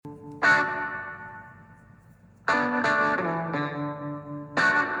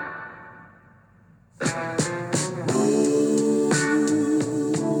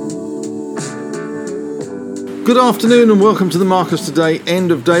Good afternoon and welcome to the Marcus Today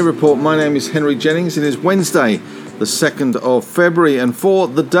End of Day Report. My name is Henry Jennings. It is Wednesday, the 2nd of February, and for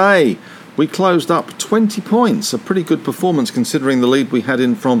the day we closed up 20 points, a pretty good performance considering the lead we had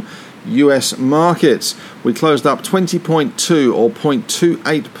in from US markets. We closed up 20.2 or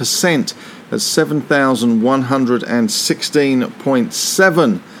 0.28% at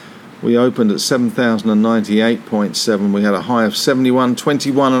 7,116.7. We opened at 7,098.7. We had a high of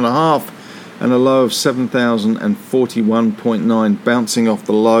 71.21.5 and a low of 7,041.9, bouncing off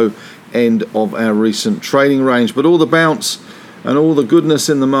the low end of our recent trading range. But all the bounce and all the goodness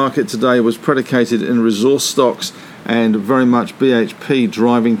in the market today was predicated in resource stocks, and very much BHP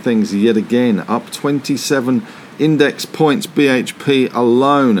driving things yet again, up 27 index points. BHP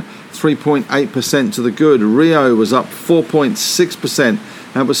alone, 3.8% to the good. Rio was up 4.6%.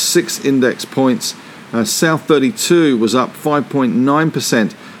 That was 6 index points. South 32 was up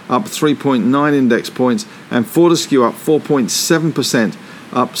 5.9%. up 3.9 index points, and Fortescue up 4.7%,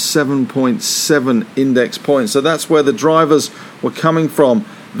 up 7.7 index points. So that's where the drivers were coming from.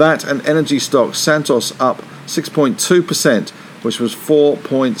 That and energy stocks, Santos up 6.2%, which was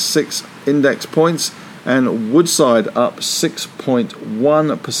 4.6 index points, and Woodside up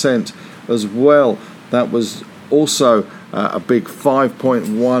 6.1% as well. That was also a big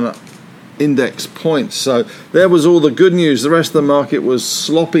 5.1 index points. So there was all the good news. The rest of the market was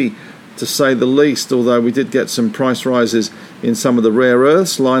sloppy, to say the least, although we did get some price rises in some of the rare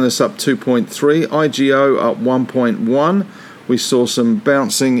earths. Lynas up 2.3, IGO up 1.1. We saw some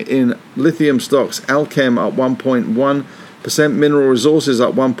bouncing in lithium stocks, Alchem up 1.1%, Mineral Resources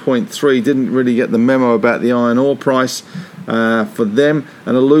up 1.3. Didn't really get the memo about the iron ore price for them,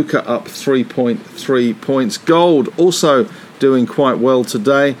 and Iluka up 3.3 points. Gold also doing quite well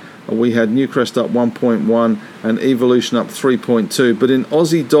today. We had Newcrest up 1.1 and Evolution up 3.2. But in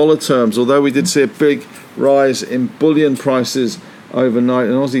Aussie dollar terms, although we did see a big rise in bullion prices overnight,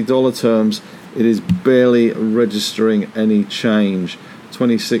 in Aussie dollar terms, it is barely registering any change.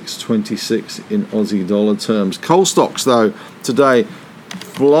 26.26 in Aussie dollar terms. Coal stocks, though, today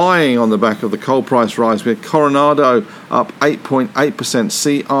flying on the back of the coal price rise. We had Coronado up 8.8%.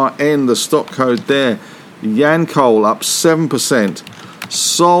 CRN, the stock code there. Yancoal up 7%.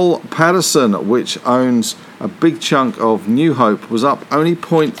 Sol Patterson, which owns a big chunk of New Hope, was up only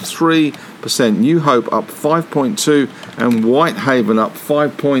 0.3%. New Hope up 5.2%, and Whitehaven up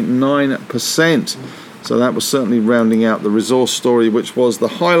 5.9%. So that was certainly rounding out the resource story, which was the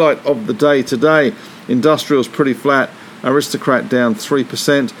highlight of the day today. Industrials pretty flat. Aristocrat down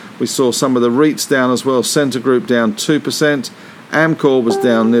 3%. We saw some of the REITs down as well. Centre Group down 2%. Amcor was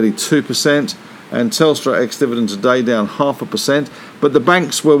down nearly 2%. And Telstra ex-dividend today down 0.5%. But the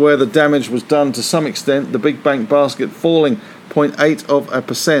banks were where the damage was done to some extent. The big bank basket falling 0.8%.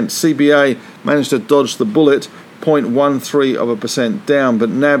 CBA managed to dodge the bullet, 0.13% down.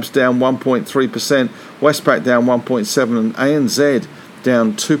 But NAB's down 1.3%. Westpac down 1.7%. And ANZ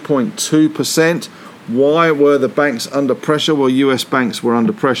down 2.2%. Why were the banks under pressure? Well, US banks were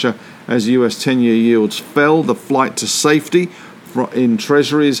under pressure as US 10-year yields fell. The flight to safety in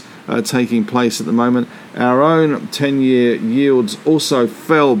treasuries taking place at the moment. Our own 10-year yields also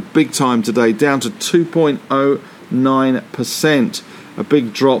fell big time today, down to 2.09%. A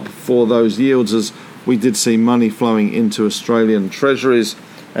big drop for those yields, as we did see money flowing into Australian treasuries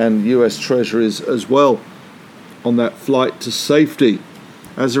and US treasuries as well on that flight to safety.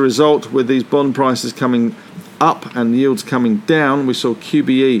 As a result, with these bond prices coming up and yields coming down, we saw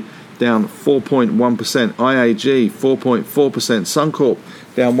QBE down 4.1%, IAG 4.4%, Suncorp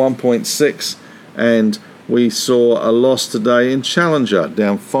down 1.6%, and we saw a loss today in Challenger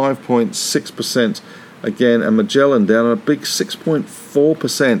down 5.6% again, and Magellan down a big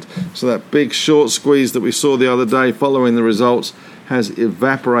 6.4%. So that big short squeeze that we saw the other day following the results has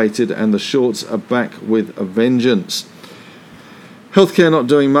evaporated, and the shorts are back with a vengeance. Healthcare not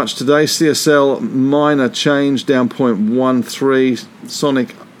doing much today. CSL minor change, down 0.13%,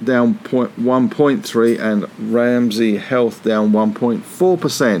 Sonic down 1.3%, and Ramsay Health down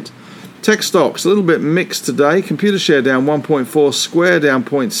 1.4%. Tech stocks a little bit mixed today. Computershare down 1.4%, Square down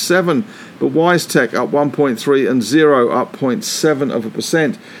 0.7%, but WiseTech up 1.3% and Xero up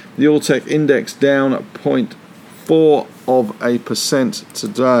 0.7%. The All Tech Index down 0.4%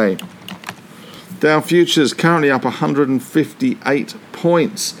 today. Dow Futures currently up 158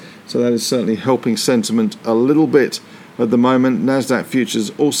 points, so that is certainly helping sentiment a little bit at the moment. Nasdaq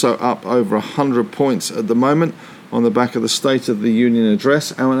Futures also up over 100 points at the moment. on the back of the State of the Union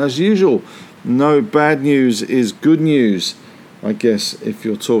address. And as usual, no bad news is good news, I guess, if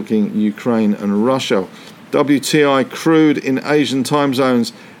you're talking Ukraine and Russia. WTI crude in Asian time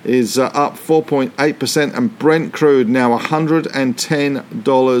zones is up 4.8%, and Brent crude now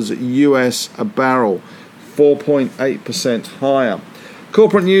 $110 US a barrel, 4.8% higher.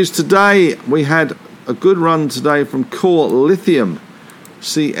 Corporate news today, we had a good run today from Core Lithium,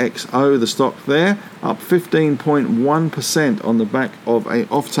 CXO, the stock there, up 15.1% on the back of an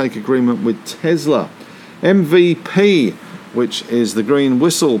offtake agreement with Tesla. MVP, which is the Green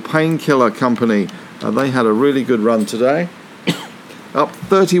Whistle painkiller company, they had a really good run today, up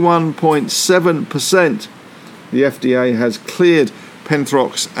 31.7%. The FDA has cleared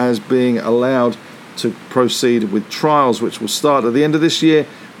Penthrox as being allowed to proceed with trials, which will start at the end of this year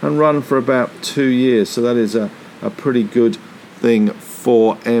and run for about 2 years. So that is a pretty good thing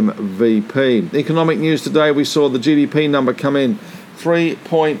for MVP. Economic news today, we saw the GDP number come in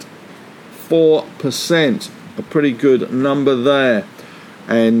 3.4%, a pretty good number there.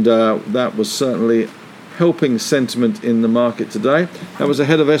 And that was certainly helping sentiment in the market today. That was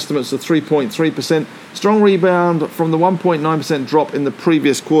ahead of estimates of 3.3%. Strong rebound from the 1.9% drop in the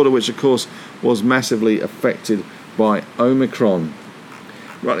previous quarter, which of course was massively affected by Omicron.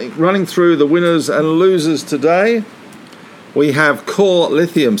 Running through the winners and losers today, we have Core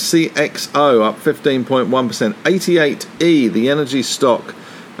Lithium, CXO, up 15.1%. 88E, the energy stock,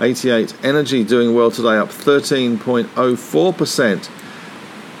 88 Energy doing well today, up 13.04%.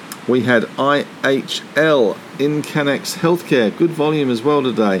 We had IHL, Incanex Healthcare, good volume as well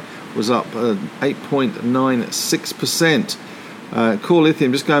today, was up 8.96%. Core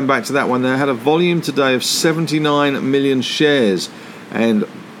Lithium, just going back to that one, they had a volume today of 79 million shares, and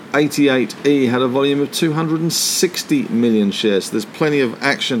 88E had a volume of 260 million shares. So there's plenty of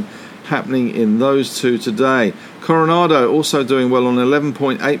action happening in those two today. Coronado also doing well on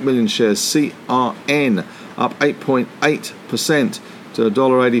 11.8 million shares. CRN up 8.8% to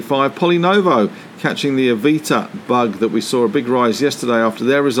 $1.85. Polynovo catching the Avita bug that we saw a big rise yesterday after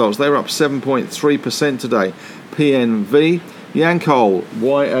their results. They were up 7.3% today. PNV, Yancoal,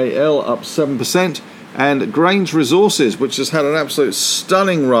 YAL up 7%. And Grange Resources, which has had an absolute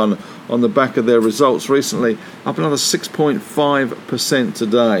stunning run on the back of their results recently, up another 6.5%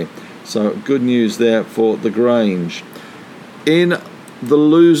 today. So good news there for the Grange. In the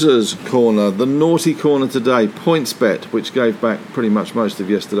losers corner, the naughty corner today, PointsBet, which gave back pretty much most of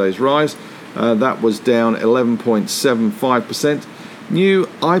yesterday's rise. That was down 11.75%. New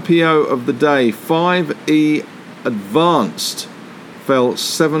IPO of the day, 5E Advanced, fell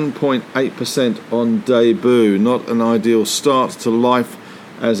 7.8% on debut. Not an ideal start to life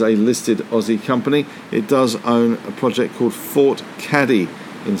as a listed Aussie company. It does own a project called Fort Caddy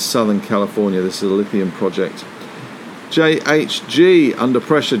in Southern California. This is a lithium project. JHG under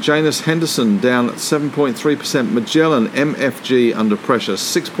pressure. Janus Henderson down 7.3%. Magellan MFG under pressure,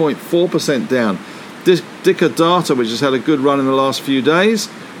 6.4% down. Dicker Data, which has had a good run in the last few days,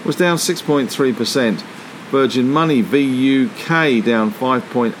 was down 6.3%. Virgin Money VUK down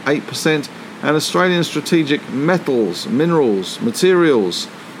 5.8%, and Australian Strategic Metals, Minerals, Materials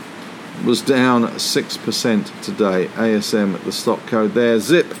was down 6% today. ASM, the stock code there.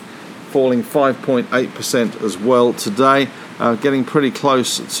 Zip falling 5.8% as well today, getting pretty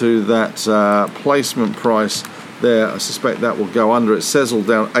close to that placement price there. I suspect that will go under it. Sezzle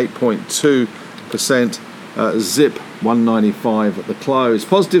down 8.2%. Zip 195 at the close.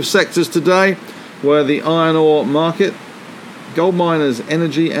 Positive sectors today were the iron ore market, gold miners,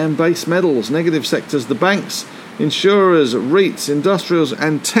 energy and base metals. Negative sectors, the banks, insurers, REITs, industrials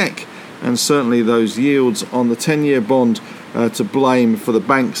and tech, and certainly those yields on the 10-year bond to blame for the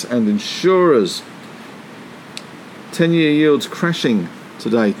banks and insurers. 10-year yields crashing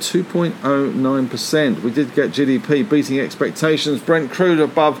today, 2.09%. We did get GDP beating expectations. Brent crude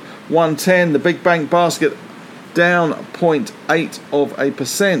above 110. The big bank basket down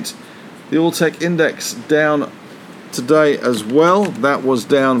 0.8%. The All-Tech Index down today as well. That was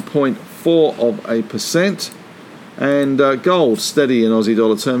down 0.4%. And gold steady in Aussie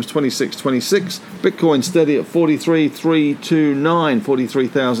dollar terms, 26.26. Bitcoin steady at 43,329,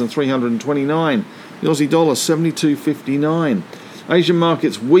 43,329. The Aussie dollar 72.59. Asian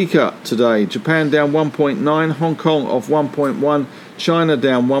markets weaker today. Japan down 1.9, Hong Kong off 1.1, China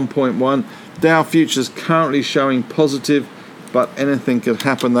down 1.1. Dow futures currently showing positive, but anything could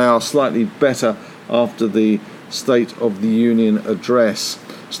happen. They are slightly better after the State of the Union address.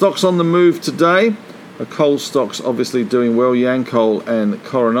 Stocks on the move today. Coal stocks obviously doing well. Yancoal and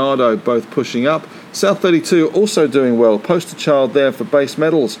Coronado both pushing up. South 32 also doing well. Poster child there for base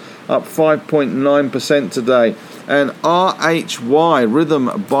metals, up 5.9% today. And RHY, Rhythm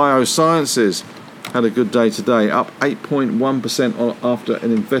Biosciences, had a good day today, up 8.1% after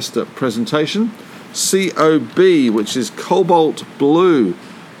an investor presentation. COB, which is Cobalt Blue,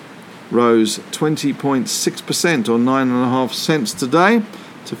 rose 20.6% or 9.5 cents today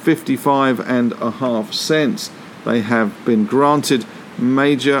to 55.5 cents. They have been granted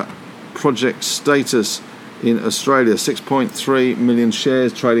major project status in Australia. 6.3 million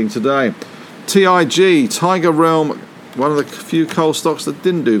shares trading today. TIG, Tiger Realm, one of the few coal stocks that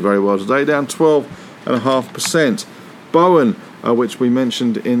didn't do very well today, down 12.5%. Bowen, which we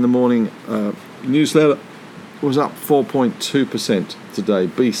mentioned in the morning newsletter, was up 4.2% today.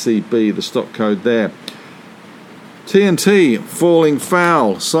 BCB, the stock code there. TNT, falling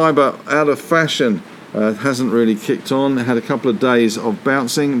foul. Cyber out of fashion. Hasn't really kicked on. It had a couple of days of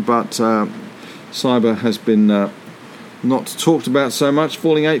bouncing, but Cyber has been not talked about so much,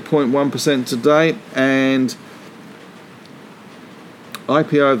 falling 8.1% today. And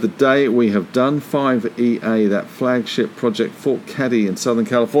IPO of the day we have done, 5EA, that flagship project, Fort Caddy in Southern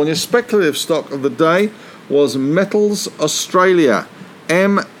California. Speculative stock of the day was Metals Australia,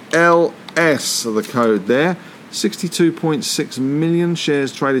 MLS, the code there. 62.6 million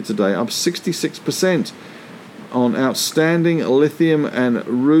shares traded today, up 66% on outstanding lithium and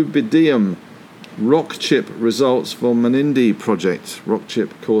rubidium rock chip results for Menindee project. Rock chip,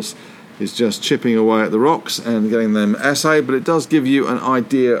 of course, is just chipping away at the rocks and getting them assayed, but it does give you an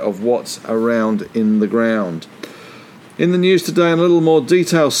idea of what's around in the ground. In the news today, in a little more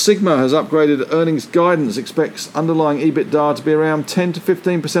detail, Sigma has upgraded earnings guidance, expects underlying EBITDA to be around 10 to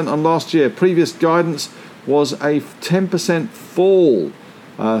 15% on last year. Previous guidance was a 10% fall.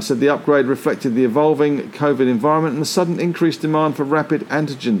 Said the upgrade reflected the evolving COVID environment and the sudden increased demand for rapid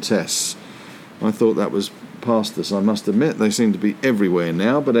antigen tests. I thought that was past us, I must admit. They seem to be everywhere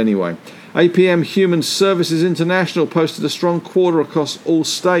now, but anyway. APM Human Services International posted a strong quarter across all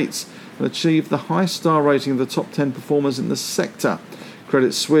states and achieved the high star rating of the top 10 performers in the sector.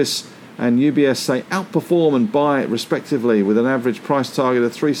 Credit Suisse and UBS say outperform and buy respectively, with an average price target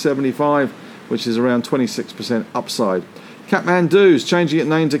of 375, which is around 26% upside. Kathmandu's changing its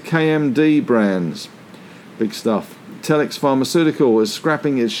name to KMD Brands. Big stuff. Telix Pharmaceutical is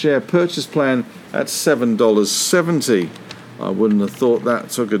scrapping its share purchase plan at $7.70. I wouldn't have thought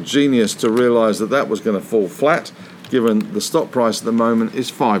that took a genius to realise that that was going to fall flat, given the stock price at the moment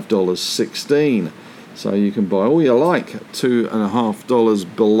is $5.16. So you can buy all you like,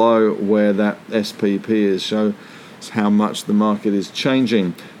 $2.50 below where that SPP is. Shows how much the market is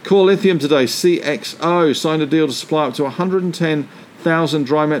changing. Core Lithium today, CXO, signed a deal to supply up to 110,000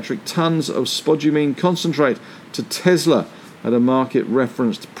 dry metric tons of spodumene concentrate to Tesla at a market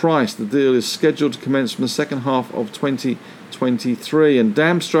referenced price. The deal is scheduled to commence from the second half of 2023. And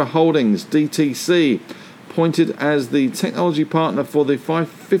Damstra Holdings, DTC, appointed as the technology partner for the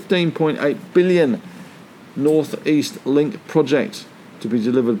 $15.8 billion Northeast Link project to be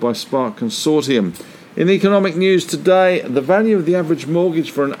delivered by Spark Consortium. In economic news today, the value of the average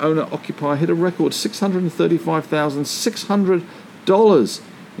mortgage for an owner-occupier hit a record $635,600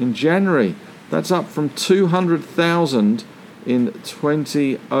 in January. That's up from $200,000 in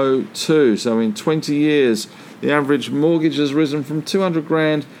 2002. So in 20 years, the average mortgage has risen from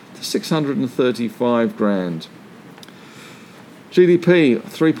 $200,000 to $635,000. GDP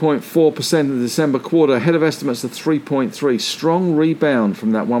 3.4% in the December quarter, ahead of estimates of 3.3%. Strong rebound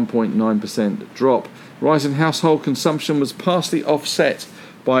from that 1.9% drop. Rise in household consumption was partially offset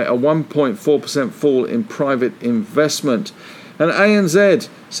by a 1.4% fall in private investment. And ANZ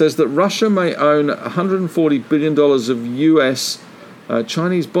says that Russia may own $140 billion of US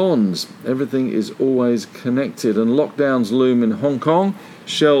Chinese bonds. Everything is always connected. And lockdowns loom in Hong Kong.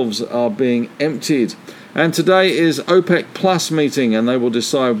 Shelves are being emptied. And today is OPEC Plus meeting, and they will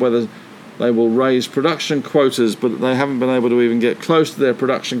decide whether they will raise production quotas, but they haven't been able to even get close to their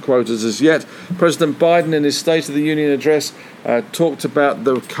production quotas as yet. President Biden, in his State of the Union address, talked about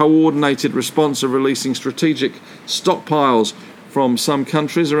the coordinated response of releasing strategic stockpiles from some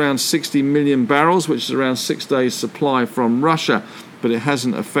countries, around 60 million barrels, which is around 6 days' supply from Russia, but it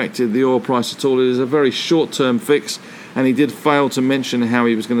hasn't affected the oil price at all. It is a very short-term fix, and he did fail to mention how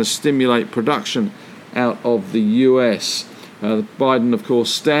he was going to stimulate production out of the US. Biden, of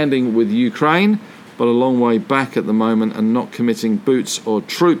course, standing with Ukraine, but a long way back at the moment and not committing boots or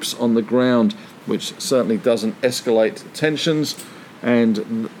troops on the ground, which certainly doesn't escalate tensions.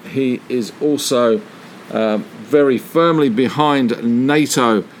 And he is also very firmly behind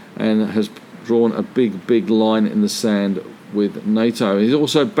NATO and has drawn a big line in the sand with NATO. He's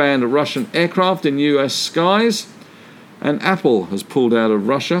also banned Russian aircraft in US skies, and Apple has pulled out of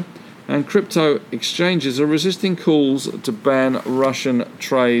Russia. And crypto exchanges are resisting calls to ban Russian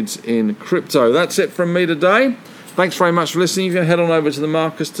trades in crypto. That's it from me today. Thanks very much for listening. You can head on over to the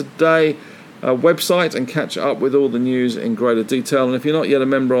Marcus Today website and catch up with all the news in greater detail. And if you're not yet a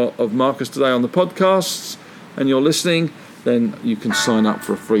member of Marcus Today on the podcasts and you're listening, then you can sign up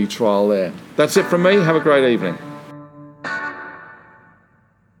for a free trial there. That's it from me. Have a great evening.